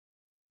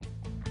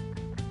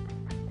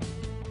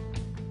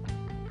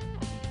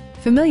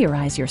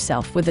Familiarize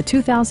yourself with the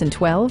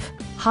 2012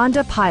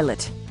 Honda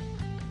Pilot.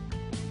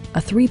 A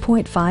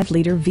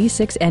 3.5-liter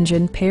V6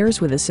 engine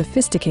pairs with a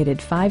sophisticated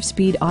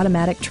 5-speed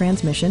automatic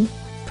transmission,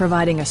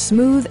 providing a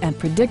smooth and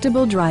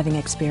predictable driving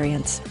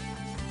experience.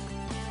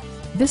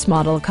 This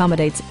model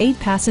accommodates 8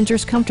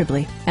 passengers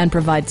comfortably and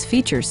provides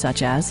features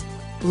such as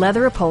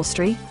leather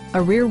upholstery,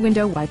 a rear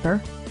window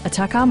wiper, a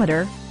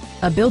tachometer,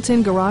 a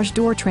built-in garage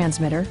door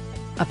transmitter,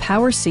 a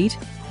power seat,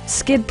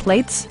 skid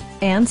plates,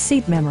 and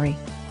seat memory.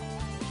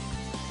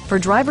 For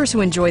drivers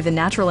who enjoy the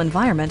natural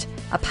environment,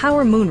 a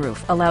power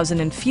moonroof allows an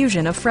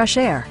infusion of fresh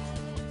air.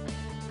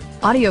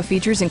 Audio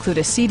features include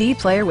a CD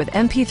player with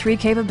MP3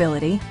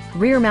 capability,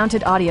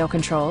 rear-mounted audio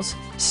controls,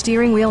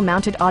 steering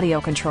wheel-mounted audio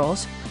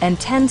controls, and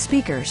 10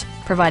 speakers,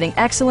 providing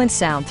excellent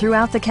sound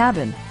throughout the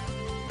cabin.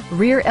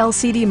 Rear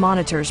LCD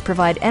monitors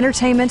provide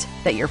entertainment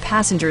that your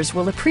passengers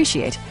will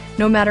appreciate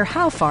no matter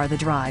how far the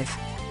drive.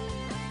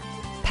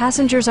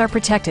 Passengers are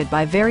protected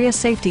by various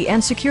safety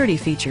and security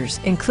features,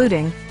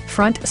 including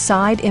front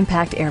side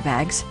impact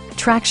airbags,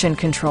 traction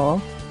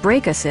control,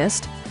 brake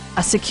assist,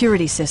 a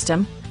security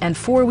system, and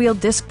 4-wheel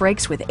disc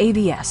brakes with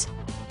ABS.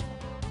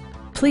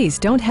 Please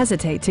don't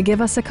hesitate to give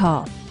us a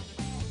call.